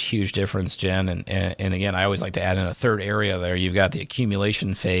huge difference, Jen. And again, I always like to add in a third area there. You've got the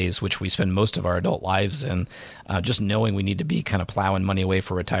accumulation phase, which we spend most of our adult lives in, just knowing we need to be kind of plowing money away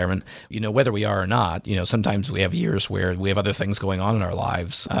for retirement, whether we are or not. Sometimes we have years where we have other things going on in our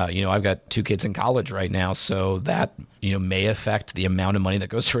lives. I've got 2 kids in college right now, so that, may affect the amount of money that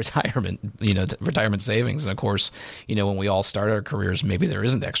goes to retirement, to retirement savings. And of course, when we all start our careers, maybe there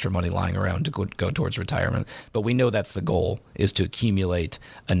isn't extra money lying around to go towards retirement, but we know that's the goal, is to accumulate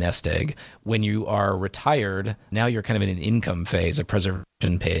a nest egg. When you are retired, now you're kind of in an income phase, a preservation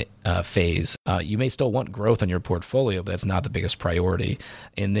phase. You may still want growth in your portfolio, but that's not the biggest priority.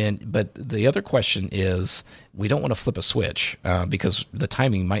 But the other question is, we don't want to flip a switch because the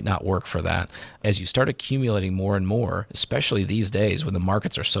timing might not work for that. As you start accumulating more and more, especially these days when the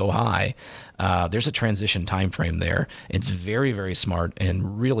markets are so high, there's a transition time frame there. It's very, very smart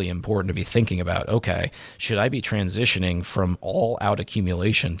and really important to be thinking about, okay, should I be transitioning from all out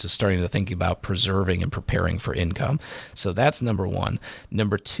accumulation to starting to think about preserving and preparing for income? So that's number one.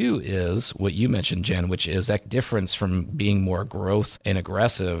 Number two is what you mentioned, Jen, which is that difference from being more growth and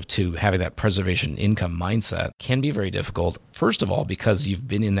aggressive to having that preservation income mindset can be very difficult. First of all, because you've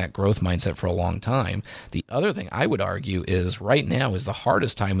been in that growth mindset for a long time. The other thing I would argue is right now is the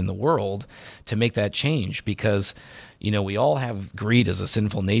hardest time in the world to make that change because we all have greed as a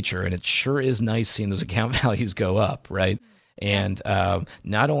sinful nature, and it sure is nice seeing those account values go up, right? And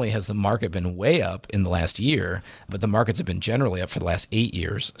not only has the market been way up in the last year, but the markets have been generally up for the last 8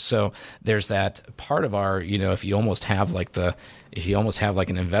 years. So there's that part of our, if you almost have like an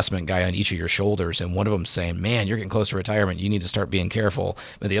investment guy on each of your shoulders, and one of them saying, "Man, you're getting close to retirement. You need to start being careful."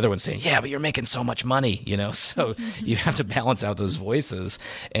 But the other one's saying, "Yeah, but you're making so much money." So you have to balance out those voices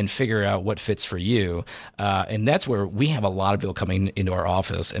and figure out what fits for you. And that's where we have a lot of people coming into our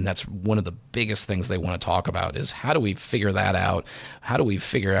office, and that's one of the biggest things they want to talk about is how do we figure that out? How do we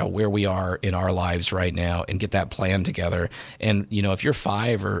figure out where we are in our lives right now and get that plan together? And, if you're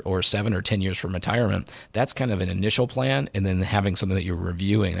 5 or 7 or 10 years from retirement, that's kind of an initial plan, and then having something that you're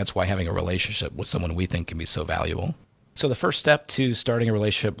reviewing. That's why having a relationship with someone we think can be so valuable. So the first step to starting a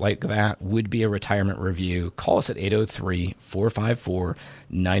relationship like that would be a retirement review. Call us at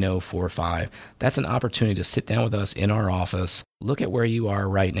 803-454-9045. That's an opportunity to sit down with us in our office, look at where you are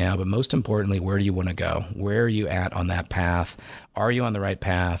right now, but most importantly, where do you want to go? Where are you at on that path? Are you on the right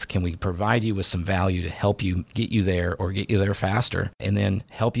path? Can we provide you with some value to help you get you there or get you there faster? And then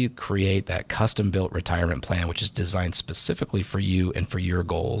help you create that custom-built retirement plan, which is designed specifically for you and for your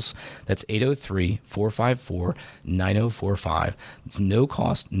goals. That's 803-454-9045. It's no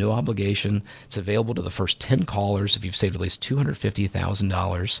cost, no obligation. It's available to the first 10 callers if you've saved at least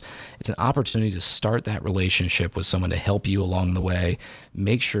 $250,000. It's an opportunity to start that relationship with someone to help you along the way,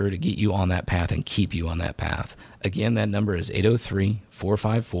 make sure to get you on that path and keep you on that path. Again, that number is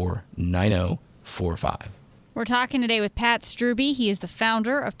 803-454-9045. We're talking today with Pat Strube. He is the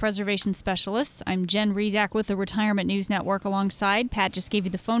founder of Preservation Specialists. I'm Jen Rezac with the Retirement News Network alongside. Pat just gave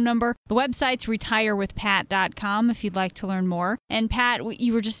you the phone number. The website's retirewithpat.com if you'd like to learn more. And Pat,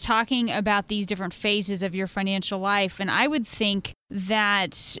 you were just talking about these different phases of your financial life, and I would think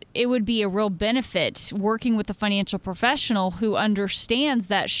that it would be a real benefit working with a financial professional who understands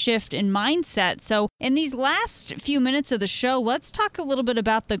that shift in mindset. So in these last few minutes of the show, let's talk a little bit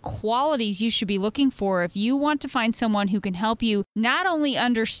about the qualities you should be looking for if you want to find someone who can help you not only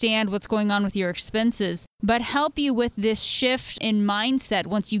understand what's going on with your expenses, but help you with this shift in mindset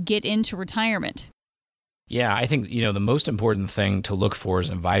once you get into retirement. Yeah, I think, the most important thing to look for is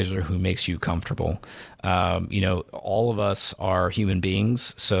an advisor who makes you comfortable. All of us are human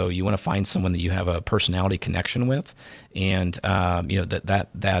beings, so you want to find someone that you have a personality connection with. And,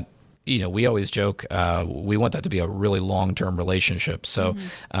 we always joke, we want that to be a really long-term relationship. So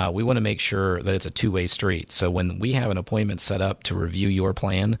we want to make sure that it's a two-way street. So when we have an appointment set up to review your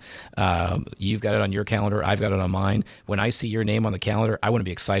plan, you've got it on your calendar, I've got it on mine. When I see your name on the calendar, I want to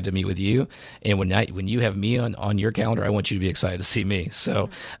be excited to meet with you. And when you have me on your calendar, I want you to be excited to see me. So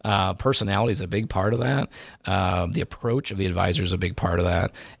personality is a big part of that. The approach of the advisor is a big part of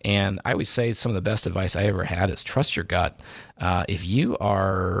that. And I always say some of the best advice I ever had is trust your gut. If you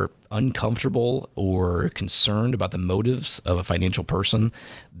are uncomfortable or concerned about the motives of a financial person,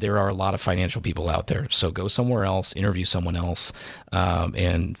 there are a lot of financial people out there. So go somewhere else, interview someone else,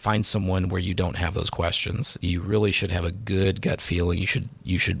 and find someone where you don't have those questions. You really should have a good gut feeling.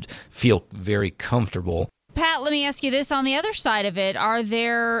 You should feel very comfortable Pat, let me ask you this on the other side of it.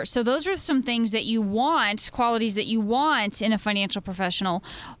 So those are some things that you want, qualities that you want in a financial professional.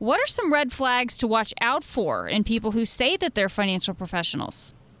 What are some red flags to watch out for in people who say that they're financial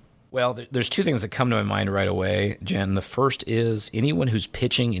professionals? Well, there's two things that come to my mind right away, Jen. The first is anyone who's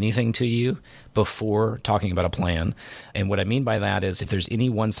pitching anything to you before talking about a plan. And what I mean by that is if there's any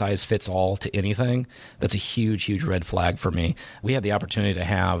one size fits all to anything, that's a huge, huge red flag for me. We had the opportunity to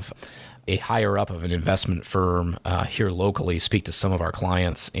have a higher up of an investment firm here locally speak to some of our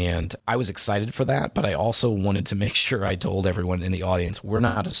clients. And I was excited for that, but I also wanted to make sure I told everyone in the audience, we're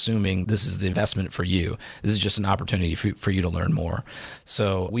not assuming this is the investment for you. This is just an opportunity for you to learn more.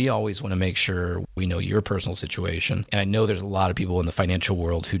 So we always want to make sure we know your personal situation. And I know there's a lot of people in the financial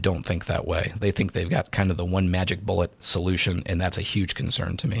world who don't think that way. They think they've got kind of the one magic bullet solution, and that's a huge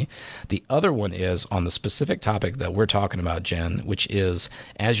concern to me. The other one is on the specific topic that we're talking about, Jen, which is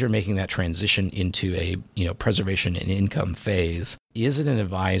as you're making that transition into a preservation and income phase, is it an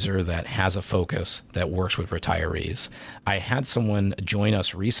advisor that has a focus that works with retirees? I had someone join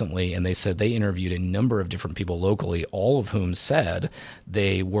us recently, and they said they interviewed a number of different people locally, all of whom said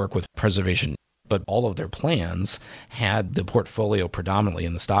they work with preservation, but all of their plans had the portfolio predominantly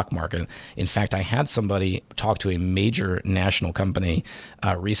in the stock market. In fact, I had somebody talk to a major national company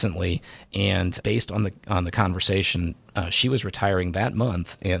recently, and based on the conversation, she was retiring that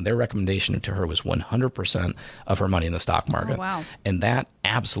month, and their recommendation to her was 100% of her money in the stock market. Oh, wow. And that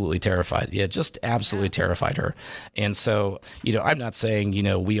absolutely terrified. Yeah, just absolutely terrified her. And so, I'm not saying,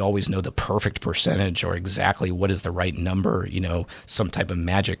 we always know the perfect percentage or exactly what is the right number, some type of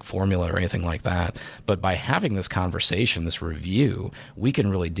magic formula or anything like that. But by having this conversation, this review, we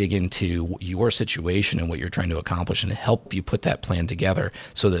can really dig into your situation and what you're trying to accomplish and help you put that plan together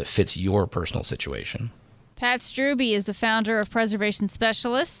so that it fits your personal situation. Pat Strube is the founder of Preservation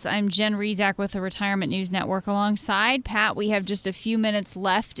Specialists. I'm Jen Rezac with the Retirement News Network alongside Pat. We have just a few minutes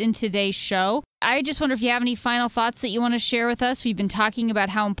left in today's show. I just wonder if you have any final thoughts that you want to share with us. We've been talking about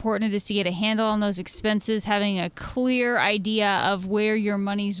how important it is to get a handle on those expenses, having a clear idea of where your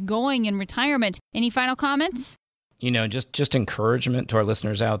money's going in retirement. Any final comments? Just encouragement to our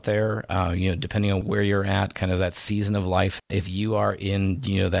listeners out there, depending on where you're at, kind of that season of life. If you are in,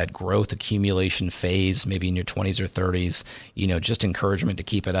 that growth accumulation phase, maybe in your 20s or 30s, just encouragement to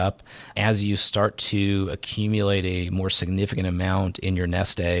keep it up. As you start to accumulate a more significant amount in your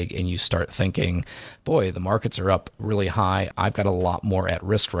nest egg and you start thinking, boy, the markets are up really high. I've got a lot more at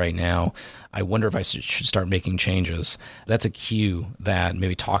risk right now. I wonder if I should start making changes. That's a cue that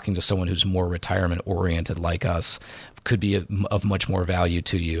maybe talking to someone who's more retirement oriented like us could be of much more value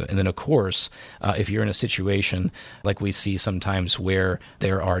to you. And then, of course, if you're in a situation like we see sometimes where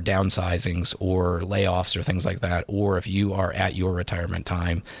there are downsizings or layoffs or things like that, or if you are at your retirement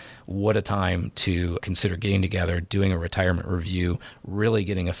time, what a time to consider getting together, doing a retirement review, really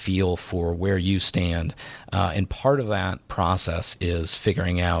getting a feel for where you stand. And part of that process is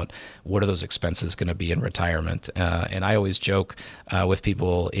figuring out what are those expenses going to be in retirement. And I always joke with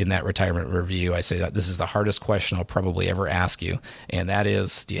people in that retirement review, I say that this is the hardest question I'll probably ever ask you. And that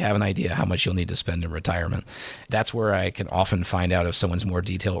is, do you have an idea how much you'll need to spend in retirement? That's where I can often find out if someone's more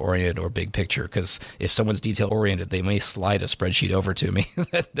detail-oriented or big picture, because if someone's detail-oriented, they may slide a spreadsheet over to me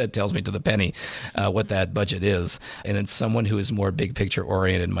that tells me to the penny what that budget is. And then someone who is more big picture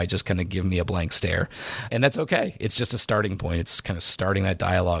oriented might just kind of give me a blank stare. And that's okay. It's just a starting point. It's kind of starting that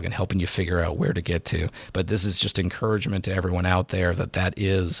dialogue and helping you figure out where to get to. But this is just encouragement to everyone out there that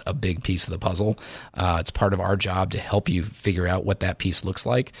is a big piece of the puzzle. It's part of our job to help you figure out what that piece looks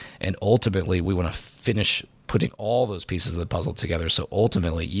like. And ultimately, we want to finish putting all those pieces of the puzzle together. So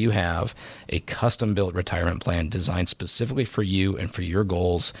ultimately, you have a custom-built retirement plan designed specifically for you and for your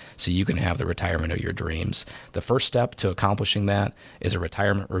goals so you can have the retirement of your dreams. The first step to accomplishing that is a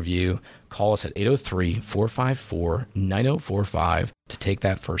retirement review. Call us at 803-454-9045 to take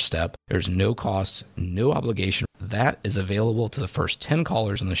that first step. There's no cost, no obligation. That is available to the first 10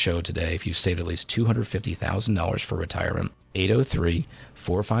 callers on the show today if you've saved at least $250,000 for retirement.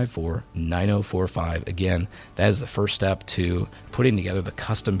 803-454-9045. Again, that is the first step to putting together the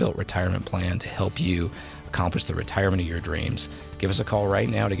custom-built retirement plan to help you accomplish the retirement of your dreams. Give us a call right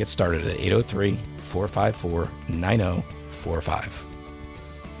now to get started at 803-454-9045.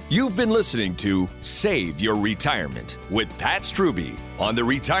 You've been listening to Save Your Retirement with Pat Strube on the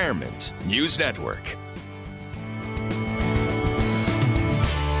Retirement News Network.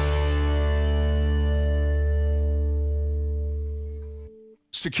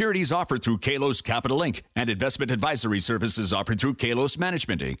 Securities offered through Kalos Capital Inc. and investment advisory services offered through Kalos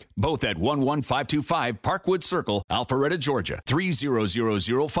Management Inc. Both at 11525 Parkwood Circle, Alpharetta, Georgia,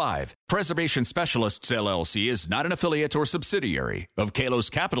 30005. Preservation Specialists LLC is not an affiliate or subsidiary of Kalos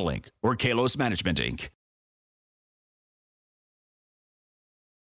Capital Inc. or Kalos Management Inc.